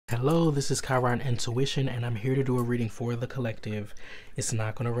Hello, this is Chiron Intuition, and I'm here to do a reading for the collective. It's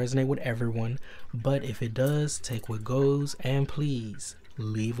not going to resonate with everyone, but if it does, take what goes, and please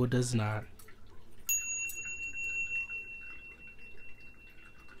leave what does not.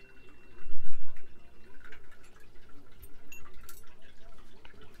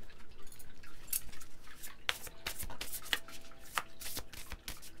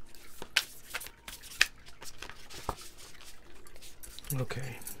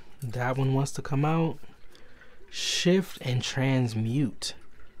 Okay, that one wants to come out. Shift and transmute.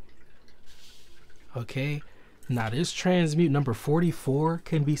 Okay, now this transmute number 44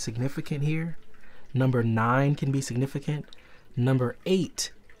 can be significant here. Number 9 can be significant. Number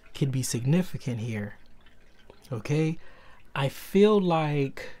 8 can be significant here. Okay, I feel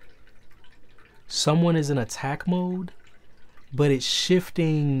like someone is in attack mode, but it's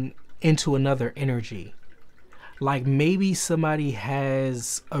shifting into another energy. Like maybe somebody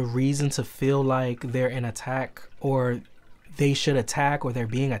has a reason to feel like they're in attack, or they should attack, or they're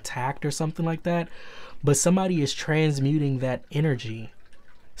being attacked or something like that. But somebody is transmuting that energy.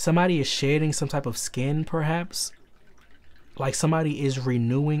 Somebody is shedding some type of skin, perhaps. Like somebody is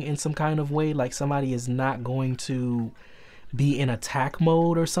renewing in some kind of way. Like somebody is not going to be in attack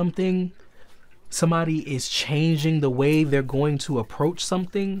mode or something. Somebody is changing the way they're going to approach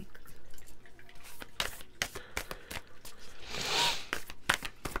something.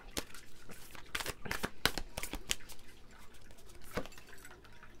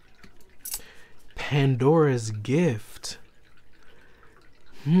 Pandora's gift.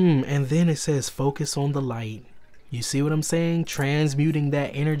 And then it says focus on the light. You see what I'm saying? Transmuting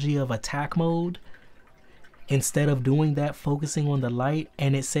that energy of attack mode. Instead of doing that, focusing on the light.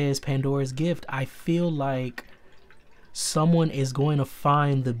 And it says Pandora's gift. I feel like someone is going to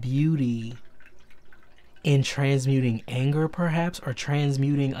find the beauty in transmuting anger, perhaps, or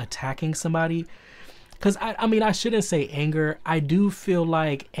transmuting attacking somebody. Because I mean, I shouldn't say anger. I do feel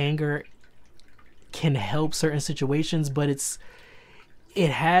like anger can help certain situations, but it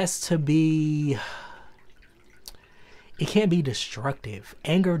has to be, it can't be destructive.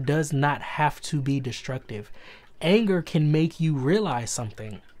 Anger does not have to be destructive. Anger can make you realize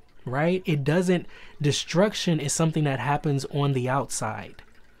something, right? It doesn't, destruction is something that happens on the outside.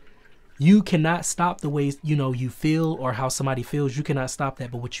 You cannot stop the way, you feel or how somebody feels. You cannot stop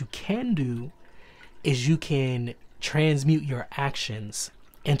that. But what you can do is you can transmute your actions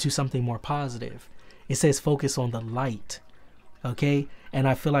into something more positive. It says focus on the light, okay? And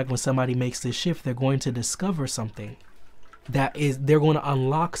I feel like when somebody makes this shift, they're going to discover something. They're going to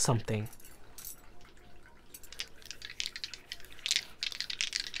unlock something.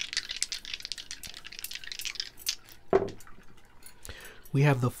 We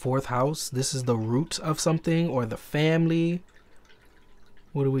have the 4th house. This is the root of something, or the family.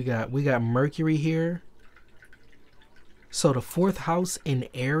 What do we got? We got Mercury here. So the 4th house in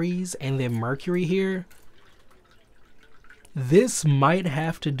Aries and then Mercury here. This might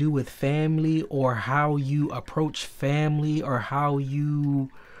have to do with family, or how you approach family, or how you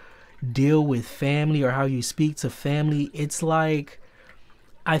deal with family, or how you speak to family. It's like,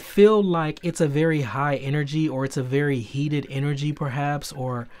 I feel like it's a very high energy, or it's a very heated energy perhaps,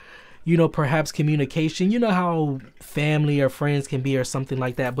 or perhaps communication. You know how family or friends can be or something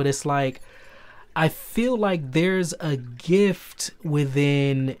like that. But it's like, I feel like there's a gift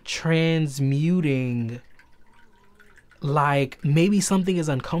within transmuting. Like maybe something is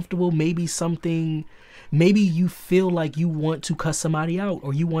uncomfortable, maybe you feel like you want to cuss somebody out,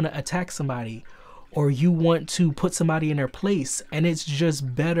 or you want to attack somebody, or you want to put somebody in their place, and it's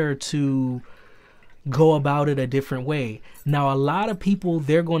just better to go about it a different way. Now, a lot of people,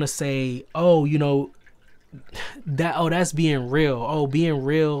 they're going to say, that's being real. Oh, being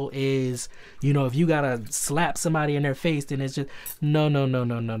real is, if you gotta slap somebody in their face, then it's just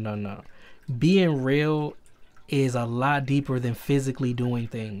no. Being real is a lot deeper than physically doing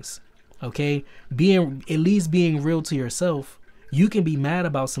things. Okay, at least being real to yourself. You can be mad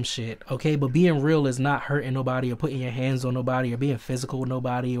about some shit, okay, but being real is not hurting nobody, or putting your hands on nobody, or being physical with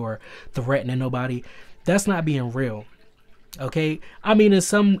nobody, or threatening nobody. That's not being real. Okay, I mean, in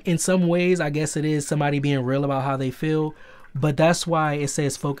some ways, I guess it is somebody being real about how they feel, but that's why it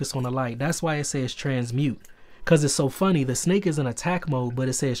says focus on the light. That's why it says transmute, because it's so funny. The snake is in attack mode, but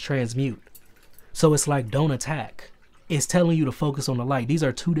it says transmute. So it's like, don't attack. It's telling you to focus on the light. These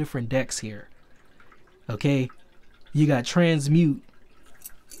are two different decks here. Okay, you got transmute,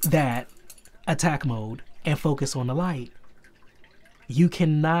 that attack mode, and focus on the light. You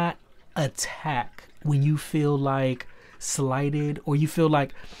cannot attack when you feel like slighted, or you feel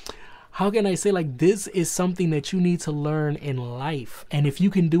like, how can I say, like, this is something that you need to learn in life. And if you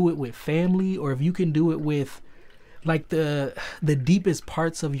can do it with family, or if you can do it with like the deepest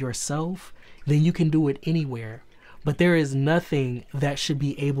parts of yourself, then you can do it anywhere. But there is nothing that should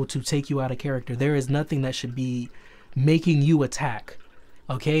be able to take you out of character. There is nothing that should be making you attack.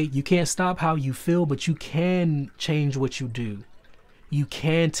 Okay? You can't stop how you feel, but you can change what you do. You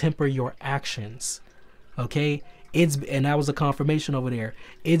can temper your actions. Okay? And that was a confirmation over there.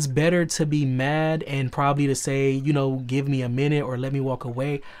 It's better to be mad and probably to say, you know, give me a minute or let me walk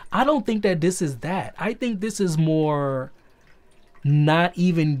away. I don't think that this is that. I think this is more not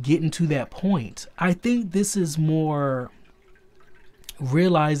even getting to that point. I think this is more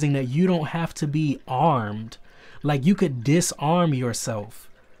realizing that you don't have to be armed. Like, you could disarm yourself.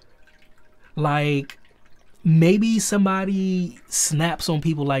 Like, maybe somebody snaps on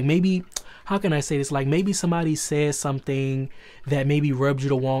people. Like, maybe, how can I say this? Like, maybe somebody says something that maybe rubs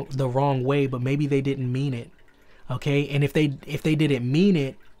you the wrong way, but maybe they didn't mean it. Okay? And if they didn't mean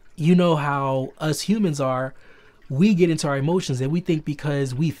it, you know how us humans are. We get into our emotions and we think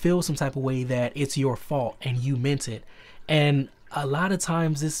because we feel some type of way that it's your fault and you meant it. And a lot of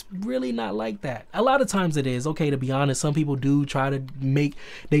times it's really not like that. A lot of times it is. Okay, to be honest, some people do try to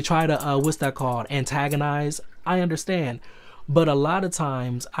what's that called? Antagonize. I understand. But a lot of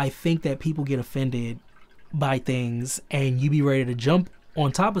times I think that people get offended by things and you be ready to jump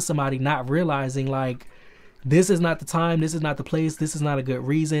on top of somebody, not realizing, like, this is not the time, this is not the place, this is not a good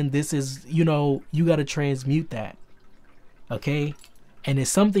reason. This is, you know, you got to transmute that. Okay? And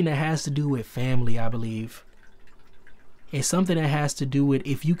it's something that has to do with family, I believe. It's something that has to do with,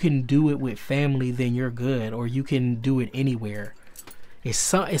 if you can do it with family, then you're good, or you can do it anywhere. It's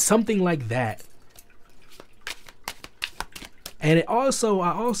something like that. And I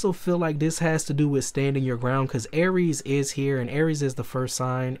also feel like this has to do with standing your ground, because Aries is here, and Aries is the first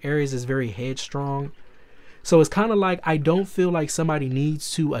sign. Aries is very headstrong. So it's kind of like, I don't feel like somebody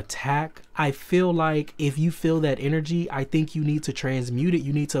needs to attack. I feel like if you feel that energy, I think you need to transmute it.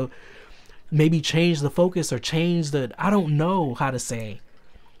 You need to maybe change the focus or change I don't know how to say.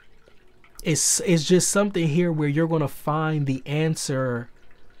 It's just something here where you're going to find the answer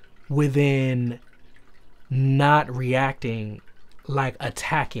within not reacting, like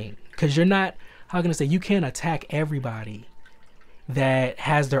attacking. Because you're not, how can I say, you can't attack everybody that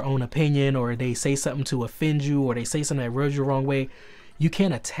has their own opinion, or they say something to offend you, or they say something that rubs you the wrong way. You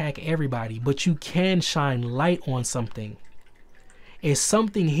can't attack everybody, but you can shine light on something. It's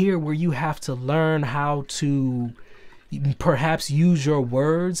something here where you have to learn how to perhaps use your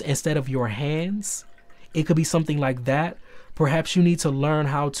words instead of your hands. It could be something like that. Perhaps you need to learn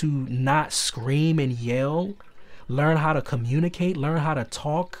how to not scream and yell. Learn how to communicate. Learn how to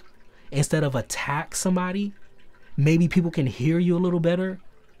talk instead of attack somebody. Maybe people can hear you a little better.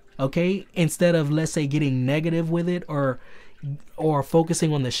 Okay? Instead of, let's say, getting negative with it, or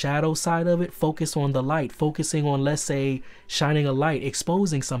focusing on the shadow side of it, focus on the light. Focusing on, let's say, shining a light,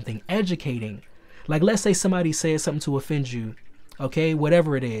 exposing something, educating. Like, let's say somebody says something to offend you. Okay?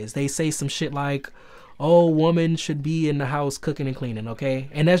 Whatever it is. They say some shit like, oh, woman should be in the house cooking and cleaning. Okay?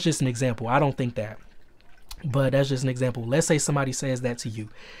 And that's just an example. I don't think that. But that's just an example. Let's say somebody says that to you.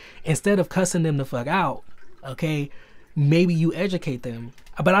 Instead of cussing them the fuck out, okay, maybe you educate them.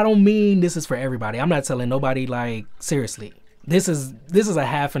 But I don't mean this is for everybody. I'm not telling nobody, like, seriously. This is a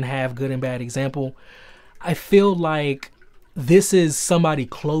half and half, good and bad example. I feel like this is somebody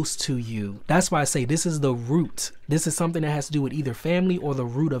close to you. That's why I say this is the root. This is something that has to do with either family or the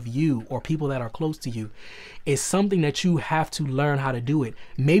root of you, or people that are close to you. It's something that you have to learn how to do it.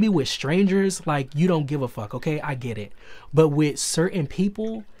 Maybe with strangers, like, you don't give a fuck. Okay, I get it. But with certain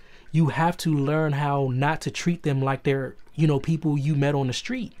people, you have to learn how not to treat them like they're, you know, people you met on the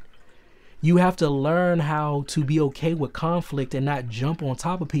street. You have to learn how to be okay with conflict and not jump on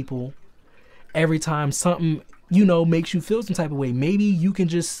top of people every time something, you know, makes you feel some type of way. Maybe you can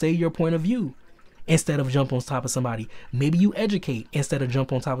just say your point of view instead of jump on top of somebody. Maybe you educate instead of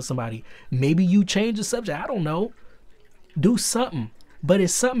jump on top of somebody. Maybe you change the subject. I don't know. Do something. But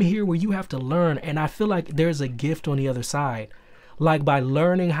it's something here where you have to learn. And I feel like there's a gift on the other side. Like, by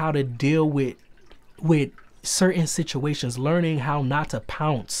learning how to deal with certain situations, learning how not to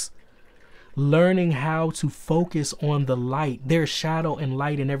pounce, learning how to focus on the light. There's shadow and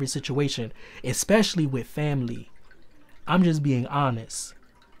light in every situation, especially with family. I'm just being honest.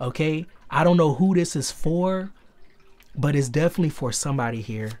 Okay? I don't know who this is for, but it's definitely for somebody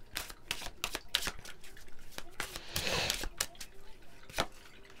here.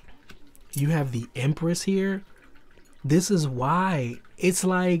 You have the Empress here. This is why it's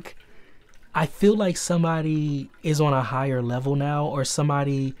like, I feel like somebody is on a higher level now, or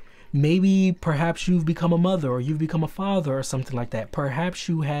somebody Maybe perhaps you've become a mother or you've become a father or something like that. Perhaps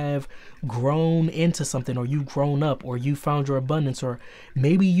you have grown into something, or you've grown up, or you found your abundance, or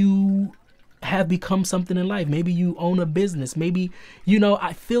maybe you have become something in life. Maybe you own a business. Maybe, you know,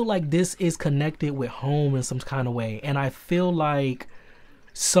 I feel like this is connected with home in some kind of way. And I feel like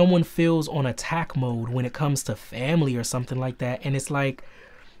someone feels on attack mode when it comes to family or something like that. And it's like,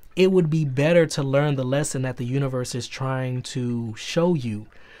 it would be better to learn the lesson that the universe is trying to show you.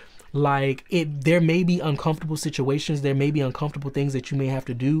 Like, there may be uncomfortable situations, there may be uncomfortable things that you may have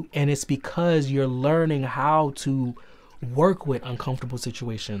to do, and it's because you're learning how to work with uncomfortable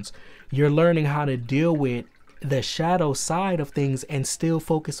situations. You're learning how to deal with the shadow side of things and still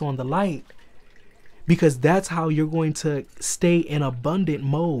focus on the light, because that's how you're going to stay in abundant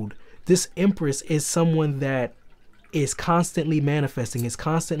mode. This Empress is someone that is constantly manifesting, is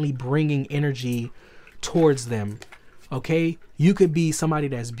constantly bringing energy towards them. Okay, you could be somebody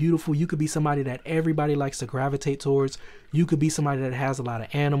that's beautiful. You could be somebody that everybody likes to gravitate towards. You could be somebody that has a lot of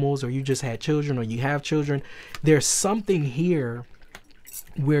animals, or you just had children, or you have children. There's something here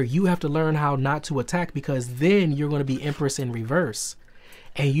where you have to learn how not to attack, because then you're going to be Empress in reverse,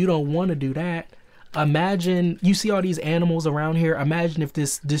 and you don't want to do that. Imagine, you see all these animals around here. Imagine if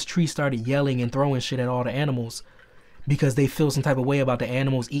this tree started yelling and throwing shit at all the animals, because they feel some type of way about the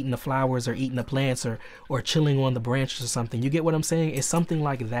animals eating the flowers or eating the plants or chilling on the branches or something. You get what I'm saying? It's something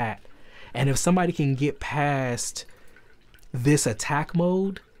like that. And if somebody can get past this attack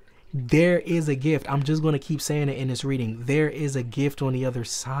mode, there is a gift. I'm just going to keep saying it in this reading. There is a gift on the other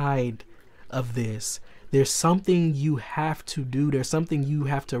side of this. There's something you have to do. There's something you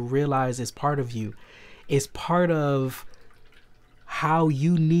have to realize is part of you. It's part of how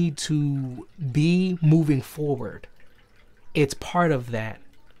you need to be moving forward. It's part of that,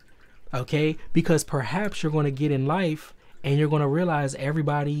 okay? Because perhaps you're going to get in life and you're going to realize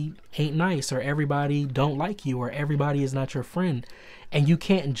everybody ain't nice, or everybody don't like you, or everybody is not your friend, and you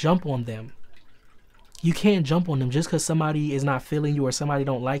can't jump on them. You can't jump on them just because somebody is not feeling you, or somebody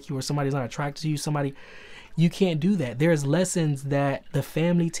don't like you, or somebody's not attracted to you. You can't do that. There's lessons that the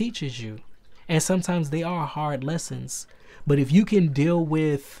family teaches you, and sometimes they are hard lessons. But if you can deal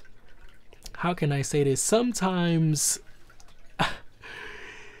with, how can I say this? Sometimes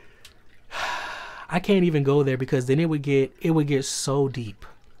I can't even go there, because then it would get so deep.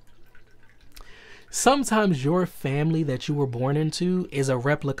 Sometimes your family that you were born into is a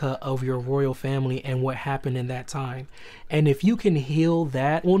replica of your royal family and what happened in that time. And if you can heal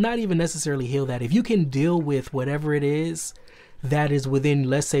that, well, not even necessarily heal that, if you can deal with whatever it is that is within,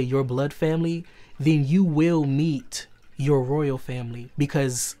 let's say, your blood family, then you will meet your royal family,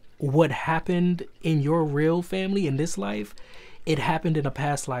 because what happened in your real family in this life, it happened in a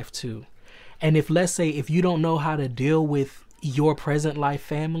past life too. And if, let's say, if you don't know how to deal with your present life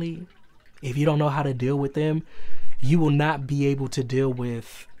family, if you don't know how to deal with them, you will not be able to deal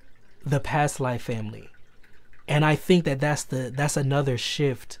with the past life family. And I think that that's another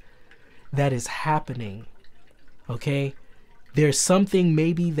shift that is happening. Okay? There's something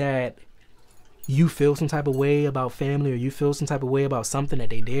maybe that you feel some type of way about family, or you feel some type of way about something that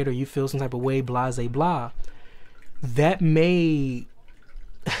they did, or you feel some type of way, blah, blah. That may,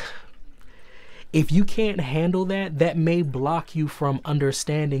 if you can't handle that, that may block you from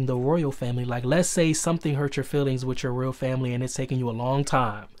understanding the royal family. Like, let's say something hurt your feelings with your real family and it's taking you a long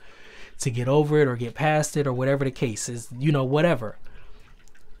time to get over it or get past it, or whatever the case is, you know, whatever.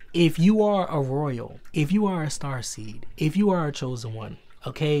 If you are a royal, if you are a starseed, if you are a chosen one,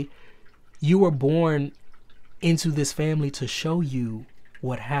 okay, you were born into this family to show you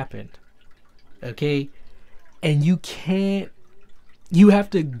what happened, okay? And you have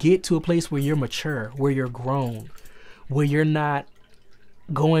to get to a place where you're mature, where you're grown, where you're not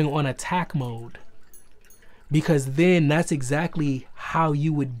going on attack mode. Because then that's exactly how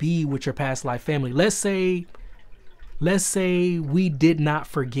you would be with your past life family. Let's say we did not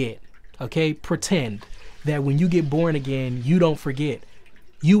forget, okay? Pretend that when you get born again, you don't forget.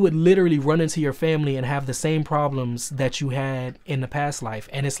 You would literally run into your family and have the same problems that you had in the past life.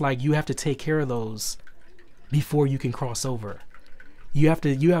 And it's like you have to take care of those before you can cross over. You have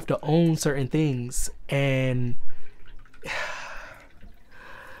to own certain things. And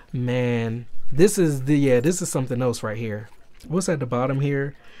man, this is something else right here. What's at the bottom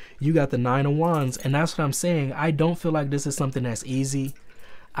here? You got the 9 of Wands, and that's what I'm saying. I don't feel like this is something that's easy.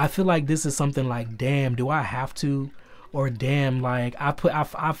 I feel like this is something like, damn, do I have to? Or damn, like I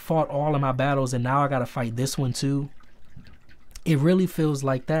fought all of my battles and now I gotta fight this one too. It really feels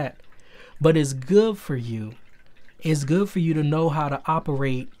like that. But it's good for you. It's good for you to know how to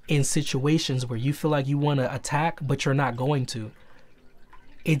operate in situations where you feel like you want to attack, but you're not going to.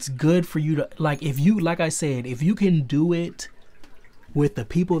 it's good for you to, like, if you, like I said, if you can do it with the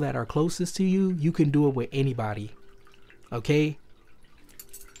people that are closest to you, you can do it with anybody. Okay?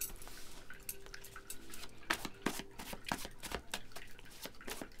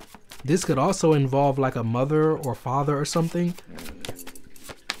 This could also involve like a mother or father or something.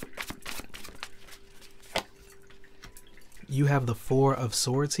 You have the Four of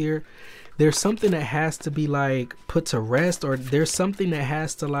Swords here. There's something that has to be like put to rest, or there's something that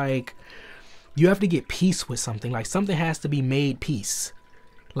has to, like, you have to get peace with something. Like something has to be made peace.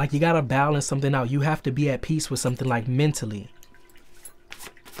 Like you got to balance something out. You have to be at peace with something, like mentally.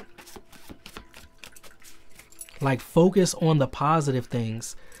 Like focus on the positive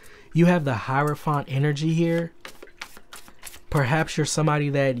things. You have the Hierophant energy here. Perhaps you're somebody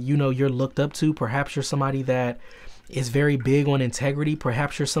that, you know, you're looked up to. Perhaps you're somebody that is very big on integrity.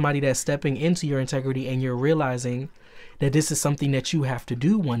 Perhaps you're somebody that's stepping into your integrity and you're realizing that this is something that you have to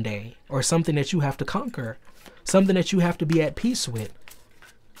do one day, or something that you have to conquer, something that you have to be at peace with.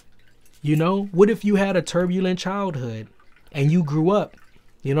 You know, what if you had a turbulent childhood and you grew up?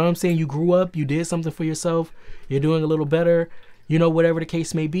 You know what I'm saying? You grew up, you did something for yourself, you're doing a little better, you know, whatever the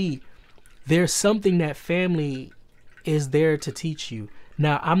case may be. There's something that family is there to teach you.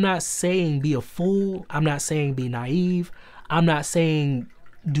 Now, I'm not saying be a fool. I'm not saying be naive. I'm not saying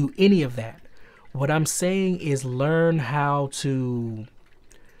do any of that. What I'm saying is learn how to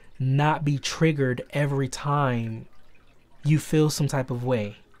not be triggered every time you feel some type of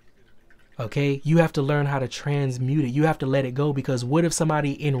way. Okay? You have to learn how to transmute it. You have to let it go, because what if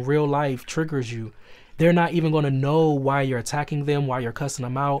somebody in real life triggers you? They're not even going to know why you're attacking them, why you're cussing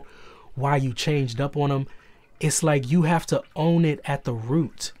them out, why you changed up on them. It's like you have to own it at the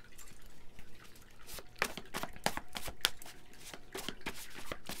root.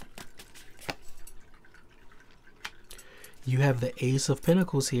 You have the Ace of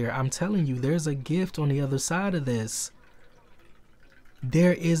Pentacles here. I'm telling you, there's a gift on the other side of this.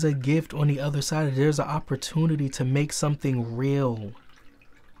 There is a gift on the other side of it. There's an opportunity to make something real.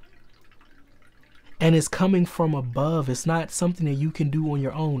 And it's coming from above. It's not something that you can do on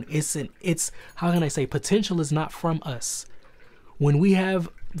your own. It's how can I say, potential is not from us. When we have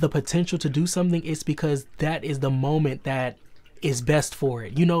the potential to do something, it's because that is the moment that is best for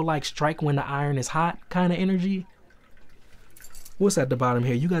it. You know, like strike when the iron is hot kind of energy. What's at the bottom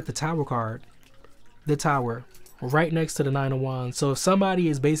here? You got the Tower card. The Tower. Right next to the Nine of Wands. So if somebody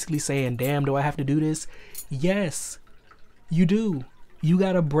is basically saying, damn, do I have to do this? Yes, you do. You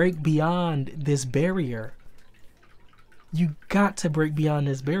got to break beyond this barrier. You got to break beyond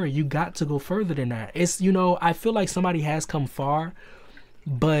this barrier. You got to go further than that. It's, you know, I feel like somebody has come far,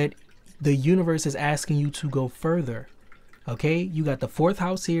 but the universe is asking you to go further. Okay, you got the 4th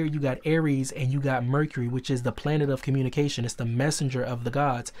house here, you got Aries, and you got Mercury, which is the planet of communication. It's the messenger of the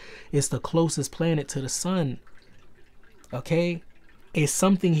gods. It's the closest planet to the sun. Okay, it's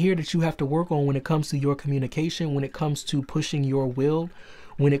something here that you have to work on when it comes to your communication, when it comes to pushing your will,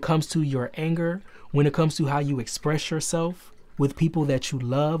 when it comes to your anger, when it comes to how you express yourself with people that you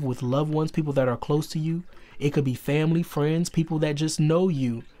love, with loved ones, people that are close to you. It could be family, friends, people that just know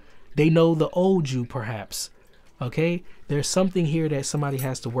you. They know the old you, perhaps. Okay, there's something here that somebody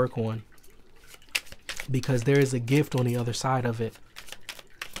has to work on, because there is a gift on the other side of it.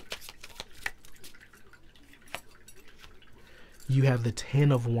 You have the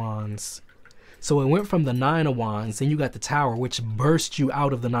 10 of Wands. So it went from the 9 of Wands, then you got the Tower, which burst you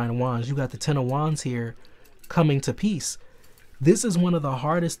out of the 9 of Wands. You got the 10 of Wands here, coming to peace. This is one of the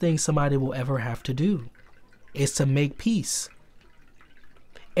hardest things somebody will ever have to do, is to make peace.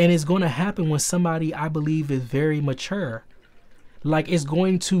 And it's going to happen when somebody, I believe, is very mature. Like, it's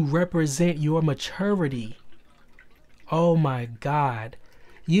going to represent your maturity. Oh my God.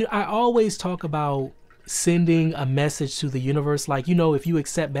 I always talk about sending a message to the universe. Like, you know, if you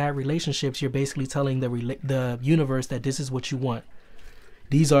accept bad relationships, you're basically telling the universe that this is what you want.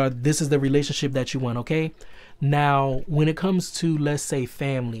 This is the relationship that you want. Okay. Now, when it comes to, let's say,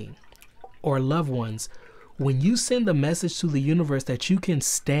 family or loved ones, when you send the message to the universe that you can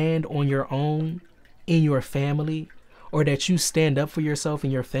stand on your own in your family, or that you stand up for yourself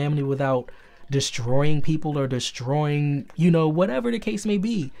and your family without destroying people or destroying, you know, whatever the case may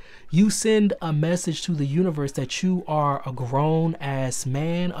be, you send a message to the universe that you are a grown ass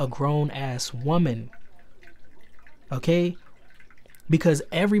man, a grown ass woman. Okay? Because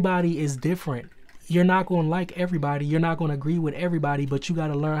everybody is different. You're not going to like everybody. You're not going to agree with everybody, but you got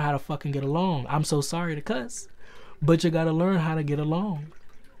to learn how to fucking get along. I'm so sorry to cuss, but you got to learn how to get along.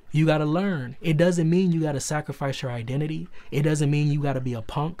 You got to learn. It doesn't mean you got to sacrifice your identity. It doesn't mean you got to be a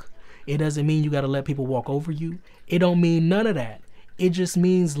punk. It doesn't mean you got to let people walk over you. It don't mean none of that. It just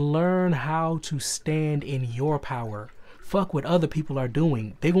means learn how to stand in your power. Fuck what other people are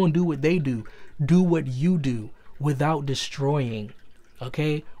doing. They're going to do what they do. Do what you do without destroying,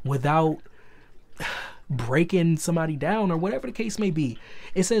 okay? Without breaking somebody down or whatever the case may be.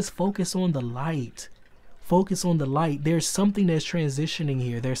 It says focus on the light. Focus on the light. There's something that's transitioning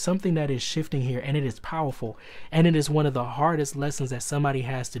here. There's something that is shifting here, and it is powerful. And it is one of the hardest lessons that somebody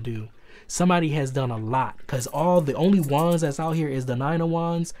has to do. Somebody has done a lot, because the only wands that's out here is the 9 of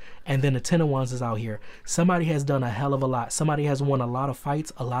wands, and then the 10 of wands is out here. Somebody has done a hell of a lot. Somebody has won a lot of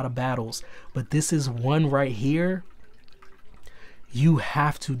fights, a lot of battles. But this is one right here. You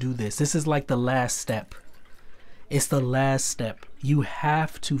have to do this. This is like the last step. It's the last step. You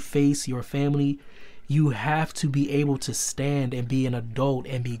have to face your family. You have to be able to stand and be an adult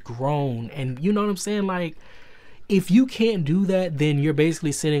and be grown. And you know what I'm saying? Like, if you can't do that, then you're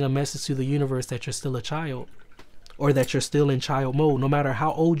basically sending a message to the universe that you're still a child, or that you're still in child mode, no matter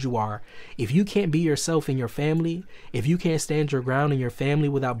how old you are. If you can't be yourself in your family, if you can't stand your ground in your family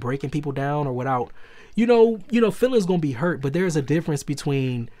without breaking people down or without, you know, feelings gonna be hurt, but there's a difference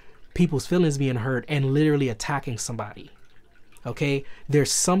between people's feelings being hurt and literally attacking somebody. Okay,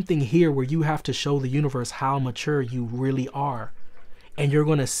 there's something here where you have to show the universe how mature you really are, and you're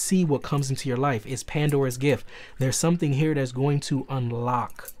going to see what comes into your life. It's Pandora's gift. There's something here that's going to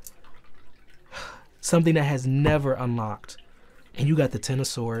unlock something that has never unlocked. And you got the 10 of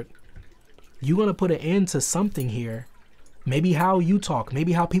Swords. You're going to put an end to something here. Maybe how you talk,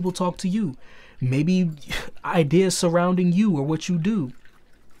 maybe how people talk to you, maybe ideas surrounding you or what you do.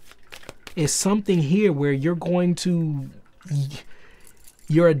 It's something here where you're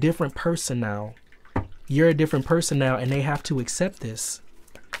a different person now. You're a different person now, and they have to accept this.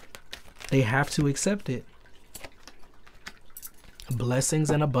 They have to accept it. Blessings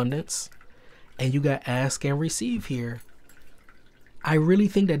and abundance. And you got ask and receive here. I really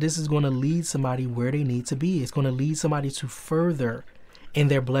think that this is going to lead somebody where they need to be. It's going to lead somebody to further in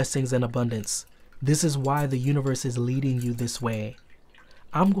their blessings and abundance. This is why the universe is leading you this way.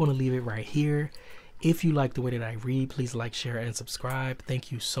 I'm going to leave it right here. If you like the way that I read, please like, share, and subscribe.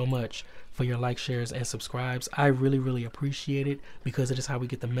 Thank you so much for your likes, shares, and subscribes. I really, really appreciate it, because it is how we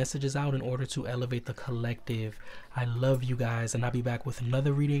get the messages out in order to elevate the collective. I love you guys, and I'll be back with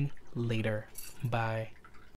another reading later. Bye.